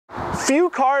Few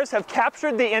cars have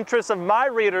captured the interest of my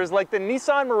readers like the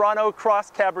Nissan Murano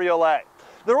CrossCabriolet.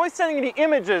 They're always sending me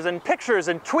images and pictures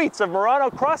and tweets of Murano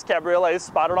CrossCabriolets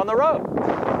spotted on the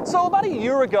road. So about a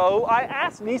year ago, I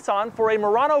asked Nissan for a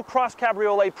Murano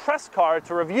CrossCabriolet press car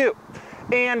to review.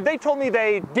 And they told me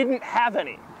they didn't have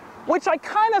any, which I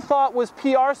kind of thought was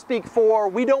PR speak for,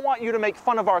 we don't want you to make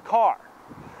fun of our car.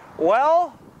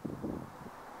 Well,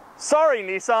 sorry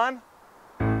Nissan.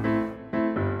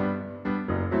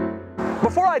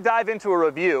 Before I dive into a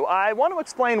review, I want to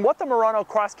explain what the Murano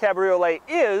CrossCabriolet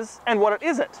is and what it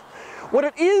isn't. What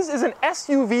it is an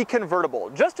SUV convertible,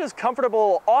 just as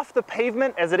comfortable off the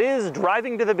pavement as it is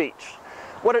driving to the beach.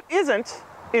 What it isn't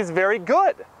is very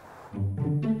good.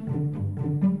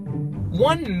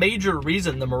 One major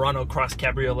reason the Murano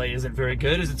CrossCabriolet isn't very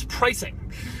good is its pricing.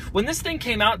 When this thing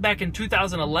came out back in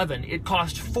 2011, it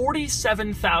cost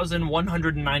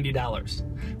 $47,190.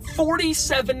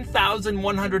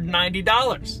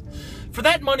 $47,190. For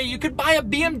that money, you could buy a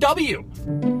BMW.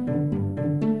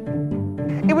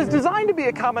 It was designed to be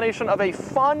a combination of a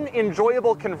fun,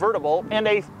 enjoyable convertible and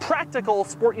a practical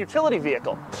sport utility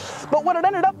vehicle. But what it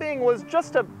ended up being was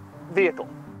just a vehicle.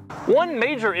 One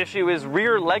major issue is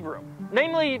rear legroom.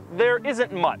 Namely, there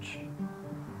isn't much.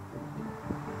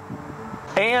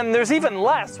 And there's even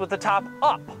less with the top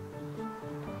up.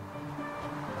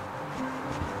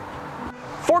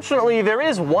 Fortunately, there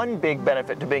is one big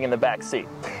benefit to being in the back seat.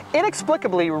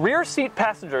 Inexplicably, rear seat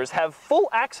passengers have full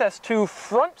access to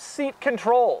front seat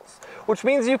controls, which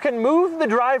means you can move the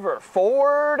driver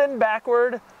forward and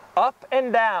backward, up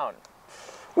and down,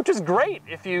 which is great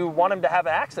if you want him to have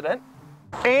an accident.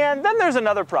 And then there's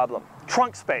another problem,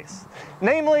 trunk space.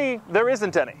 Namely, there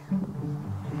isn't any.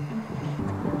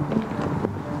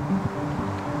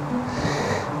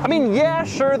 I mean, yeah,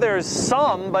 sure, there's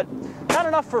some, but not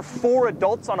enough for 4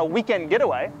 adults on a weekend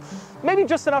getaway. Maybe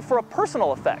just enough for a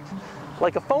personal effect,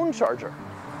 like a phone charger.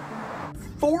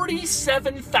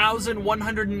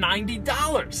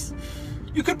 $47,190.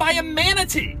 You could buy a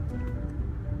manatee.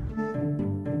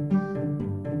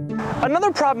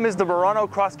 Another problem is the Murano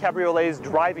CrossCabriolet's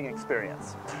driving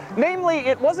experience. Namely,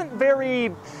 it wasn't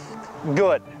very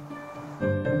good.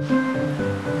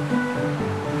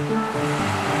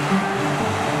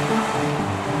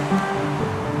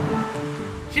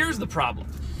 Here's the problem.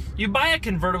 You buy a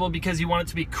convertible because you want it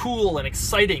to be cool and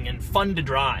exciting and fun to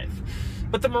drive.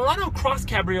 But the Murano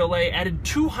CrossCabriolet added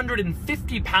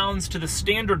 250 pounds to the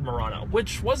standard Murano,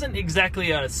 which wasn't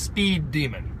exactly a speed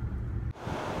demon.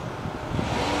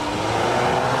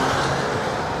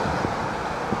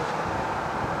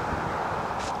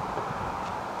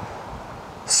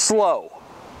 Slow.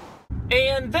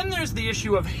 And then there's the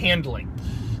issue of handling.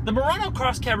 The Murano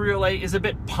CrossCabriolet is a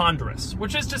bit ponderous,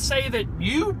 which is to say that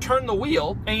you turn the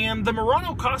wheel and the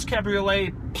Murano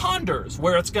CrossCabriolet ponders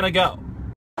where it's going to go.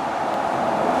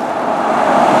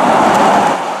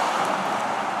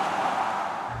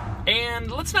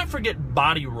 And let's not forget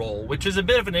body roll, which is a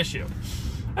bit of an issue.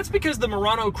 That's because the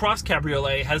Murano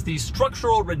CrossCabriolet has the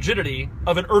structural rigidity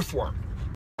of an earthworm.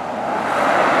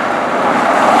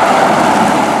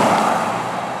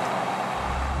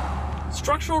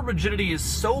 Structural rigidity is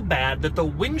so bad that the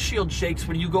windshield shakes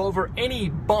when you go over any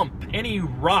bump, any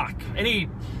rock, any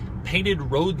painted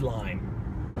road line.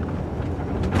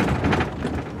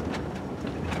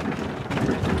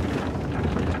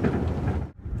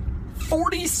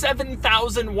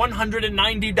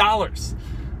 $47,190.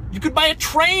 You could buy a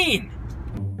train.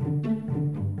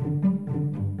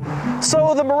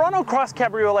 So the Murano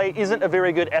CrossCabriolet isn't a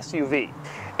very good SUV,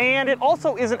 and it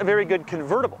also isn't a very good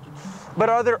convertible. But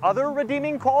are there other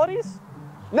redeeming qualities?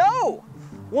 No!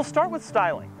 We'll start with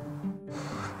styling.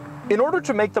 In order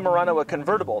to make the Murano a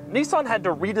convertible, Nissan had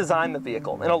to redesign the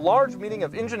vehicle in a large meeting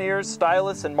of engineers,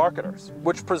 stylists, and marketers,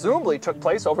 which presumably took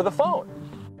place over the phone.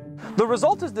 The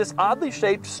result is this oddly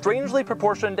shaped, strangely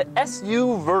proportioned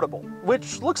SU-vertible,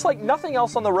 which looks like nothing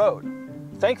else on the road.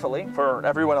 Thankfully, for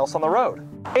everyone else on the road.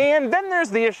 And then there's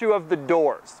the issue of the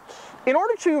doors. In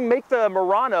order to make the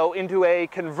Murano into a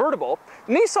convertible,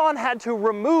 Nissan had to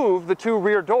remove the 2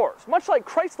 rear doors, much like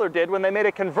Chrysler did when they made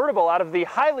a convertible out of the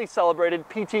highly celebrated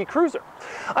PT Cruiser.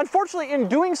 Unfortunately, in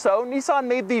doing so, Nissan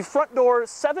made the front door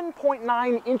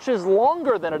 7.9 inches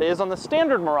longer than it is on the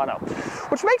standard Murano,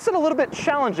 which makes it a little bit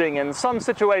challenging in some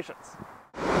situations.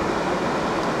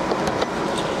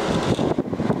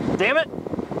 Damn it!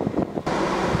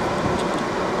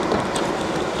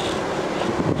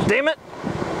 Damn it!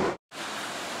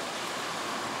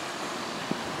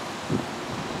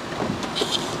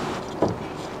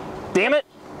 Damn it!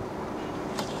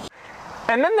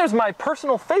 And then there's my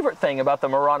personal favorite thing about the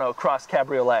Murano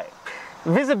CrossCabriolet.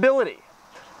 Visibility.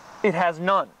 It has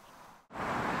none.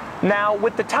 Now,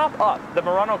 with the top up, the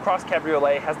Murano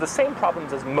CrossCabriolet has the same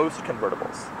problems as most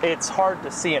convertibles. It's hard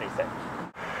to see anything.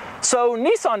 So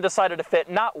Nissan decided to fit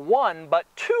not one, but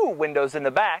 2 windows in the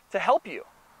back to help you.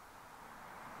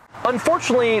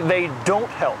 Unfortunately, they don't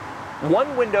help.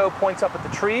 One window points up at the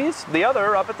trees, the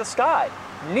other up at the sky.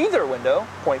 Neither window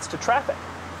points to traffic.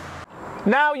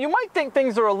 Now, you might think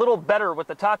things are a little better with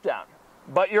the top down,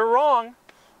 but you're wrong.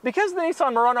 Because the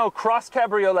Nissan Murano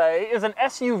CrossCabriolet is an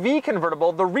SUV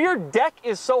convertible, the rear deck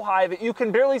is so high that you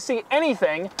can barely see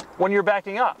anything when you're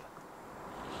backing up.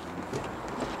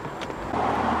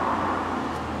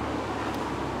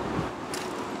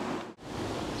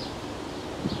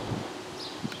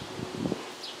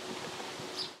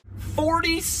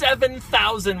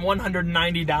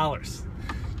 $47,190.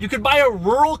 You could buy a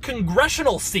rural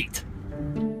congressional seat.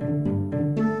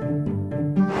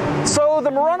 So the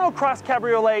Murano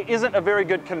CrossCabriolet isn't a very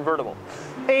good convertible,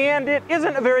 and it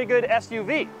isn't a very good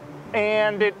SUV,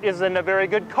 and it isn't a very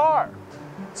good car.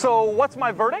 So what's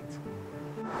my verdict?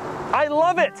 I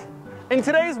love it! In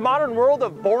today's modern world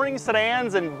of boring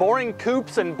sedans and boring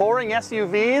coupes and boring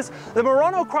SUVs, the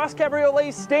Murano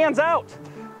CrossCabriolet stands out.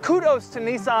 Kudos to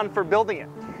Nissan for building it,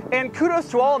 and kudos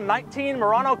to all 19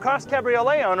 Murano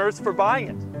CrossCabriolet owners for buying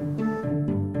it.